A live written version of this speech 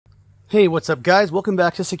Hey, what's up guys? Welcome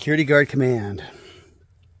back to Security Guard Command.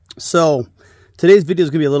 So today's video is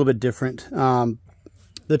going to be a little bit different.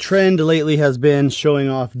 The trend lately has been showing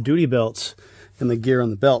off duty belts and the gear on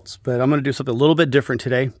the belts, but I'm going to do something a little bit different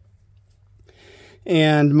today.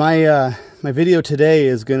 And my video today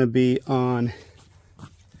is going to be on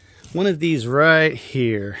one of these right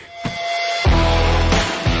here.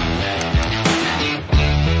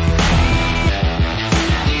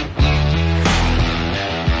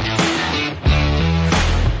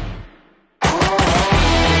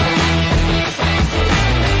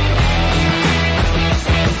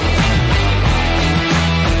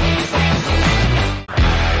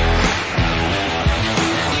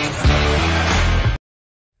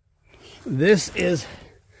 This is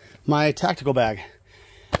my tactical bag.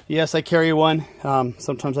 Yes, I carry one.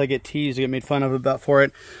 Sometimes I get teased, I get made fun of about for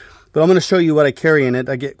it. But I'm going to show you what I carry in it.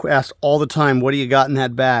 I get asked all the time, what do you got in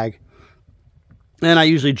that bag? And I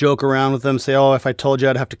usually joke around with them, say, oh, if I told you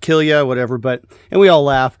I'd have to kill you, whatever. And we all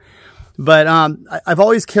laugh. But I've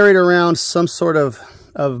always carried around some sort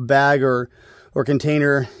of bag or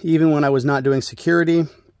container, even when I was not doing security.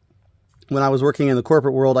 When I was working in the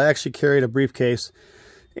corporate world, I actually carried a briefcase.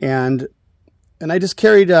 And I just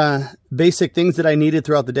carried basic things that I needed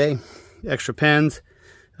throughout the day. Extra pens,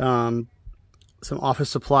 some office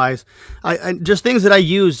supplies. Just things that I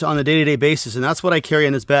used on a day-to-day basis. And that's what I carry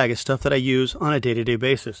in this bag, is stuff that I use on a day-to-day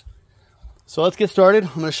basis. So let's get started.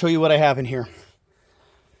 I'm going to show you what I have in here.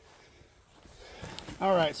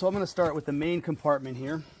 All right, so I'm going to start with the main compartment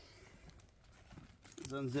here.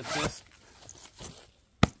 Let's unzip this.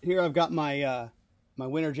 Here I've got my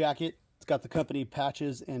winter jacket. It's got the company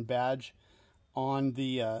patches and badge on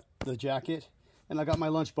the jacket. And I got my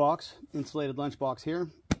lunch box, insulated lunch box here.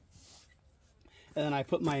 And then I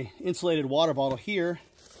put my insulated water bottle here.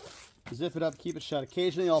 Zip it up, keep it shut.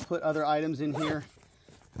 Occasionally I'll put other items in here.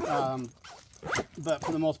 But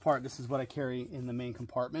for the most part, this is what I carry in the main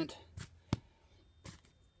compartment.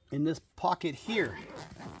 In this pocket here,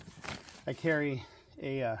 I carry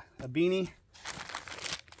a beanie.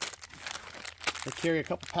 I carry a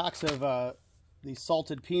couple packs of these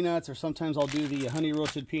salted peanuts, or sometimes I'll do the honey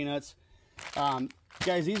roasted peanuts.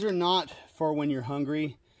 Guys, these are not for when you're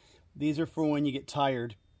hungry. These are for when you get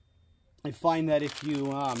tired. I find that if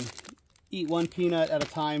you eat one peanut at a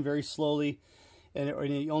time very slowly, and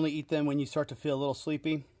you only eat them when you start to feel a little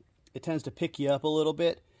sleepy, it tends to pick you up a little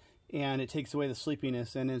bit, and it takes away the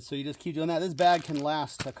sleepiness. And so you just keep doing that. This bag can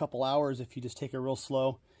last a couple hours if you just take it real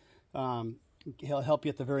slow. He'll help you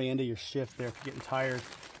at the very end of your shift there if you're getting tired.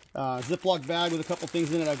 Ziploc bag with a couple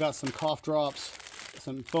things in it. I've got some cough drops,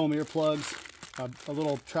 some foam earplugs, a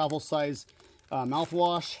little travel size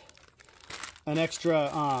mouthwash, an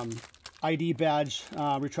extra ID badge,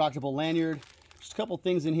 retractable lanyard. Just a couple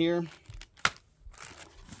things in here.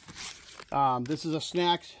 This is a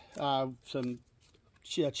snack, some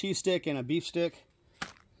cheese stick and a beef stick.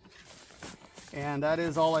 And that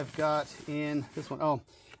is all I've got in this one. Oh,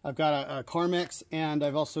 I've got a Carmex, and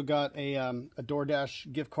I've also got a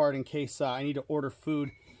DoorDash gift card in case I need to order food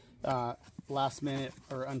last minute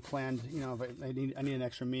or unplanned. You know, if I need an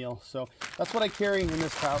extra meal. So that's what I carry in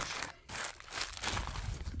this pouch.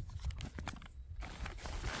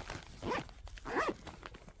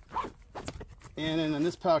 And then in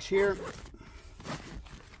this pouch here,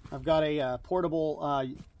 I've got a portable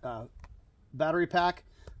battery pack.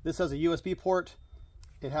 This has a USB port.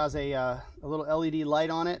 It has a little LED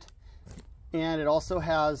light on it, and it also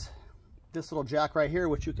has this little jack right here,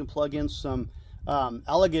 which you can plug in some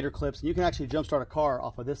alligator clips, and you can actually jumpstart a car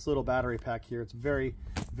off of this little battery pack here. It's very,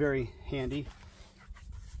 very handy.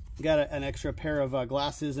 Got an extra pair of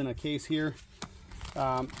glasses in a case here.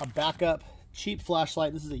 A backup cheap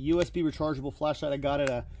flashlight. This is a USB rechargeable flashlight I got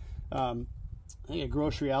at I think a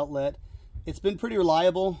grocery outlet. It's been pretty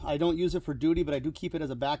reliable. I don't use it for duty, but I do keep it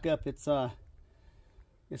as a backup.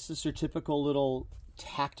 It's just your typical little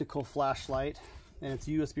tactical flashlight, and it's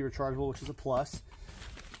USB rechargeable, which is a plus.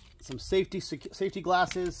 Some safety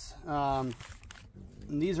glasses. And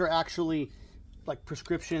these are actually like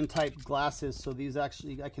prescription type glasses, so these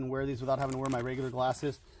actually I can wear these without having to wear my regular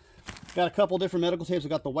glasses. Got a couple different medical tapes. I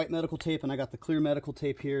got the white medical tape, and I got the clear medical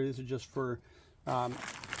tape here. These are just for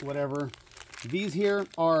whatever. These here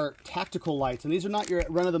are tactical lights, and these are not your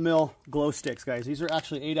run-of-the-mill glow sticks, guys. These are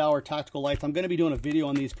actually 8-hour tactical lights. I'm going to be doing a video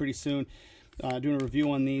on these pretty soon, doing a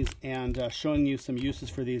review on these and showing you some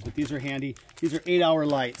uses for these, but these are handy. These are 8-hour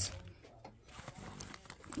lights.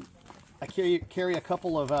 I carry a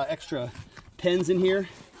couple of extra pens in here.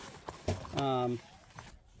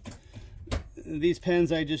 These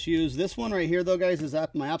pens I just use. This one right here, though, guys, is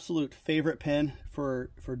my absolute favorite pen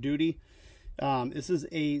for duty. This is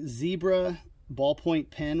a Zebra ballpoint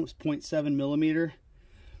pen. It was 0.7 millimeter.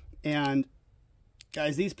 And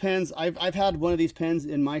guys, these pens, I've had one of these pens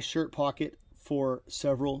in my shirt pocket for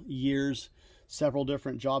several years, several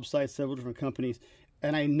different job sites, several different companies,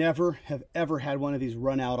 and I never have ever had one of these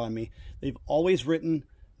run out on me. They've always written,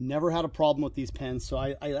 never had a problem with these pens, so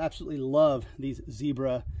I absolutely love these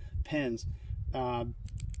Zebra pens.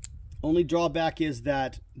 Only drawback is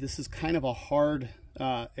that this is kind of a hard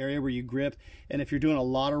area where you grip, and if you're doing a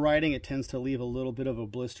lot of writing, it tends to leave a little bit of a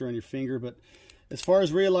blister on your finger. But as far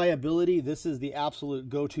as reliability, this is the absolute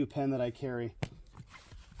go-to pen that I carry.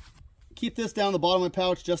 Keep this down the bottom of my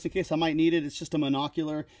pouch just in case I might need it. It's just a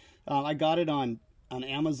monocular. I got it on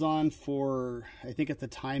Amazon for, I think at the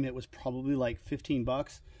time it was probably like 15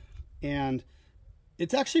 bucks. And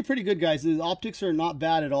it's actually pretty good, guys. The optics are not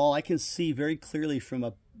bad at all. I can see very clearly from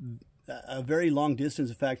a very long distance.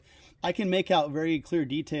 In fact, I can make out very clear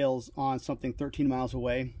details on something 13 miles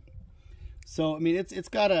away. So, I mean, it's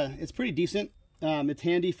pretty decent. It's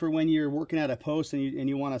handy for when you're working at a post and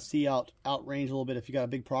you want to see out range a little bit if you got a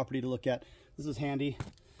big property to look at. This is handy.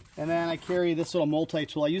 And then I carry this little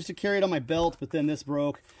multi-tool. I used to carry it on my belt, but then this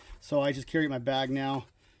broke, so I just carry it in my bag now.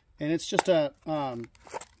 And it's just a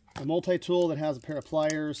multi-tool that has a pair of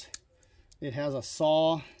pliers. It has a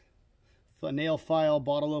saw, a nail file,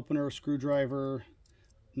 bottle opener, screwdriver,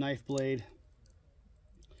 knife blade,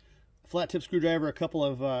 flat tip screwdriver, a couple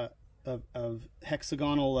of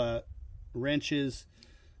hexagonal wrenches,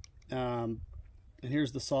 and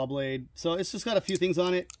here's the saw blade. So it's just got a few things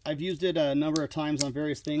on it. I've used it a number of times on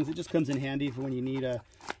various things. It just comes in handy for when you need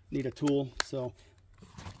a tool. So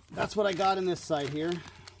that's what I got in this side here.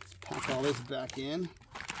 Let's pack all this back in.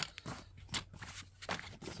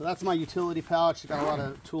 So that's my utility pouch. Got a lot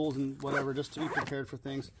of tools and whatever just to be prepared for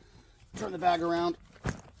things. Turn the bag around,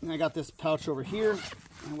 and I got this pouch over here,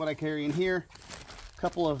 and what I carry in here, a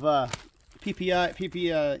couple of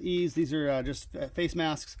PPEs. These are just face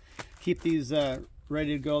masks. Keep these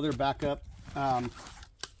ready to go. They're backup.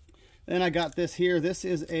 Then I got this here. This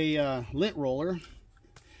is a lint roller.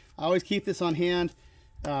 I always keep this on hand.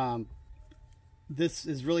 This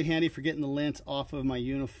is really handy for getting the lint off of my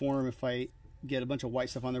uniform. If I get a bunch of white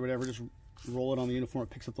stuff on there, whatever, just roll it on the uniform. It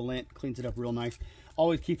picks up the lint, cleans it up real nice.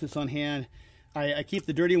 Always keep this on hand. I keep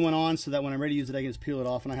the dirty one on so that when I'm ready to use it, I can just peel it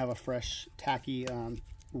off and I have a fresh, tacky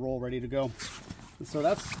roll ready to go. So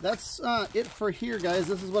that's it for here, guys.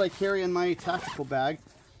 This is what I carry in my tactical bag,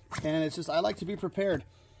 and it's just, I like to be prepared.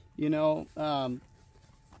 You know,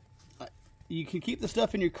 you can keep the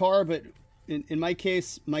stuff in your car, but in my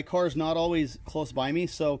case, my car is not always close by me,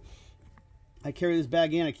 so I carry this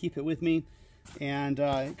bag in, I keep it with me, and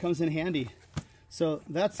it comes in handy. So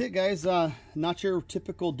that's it, guys. Not your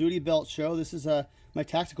typical duty belt show. This is my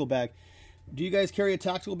tactical bag. Do you guys carry a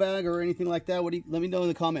tactical bag or anything like that? Let me know in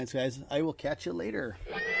the comments, guys. I will catch you later.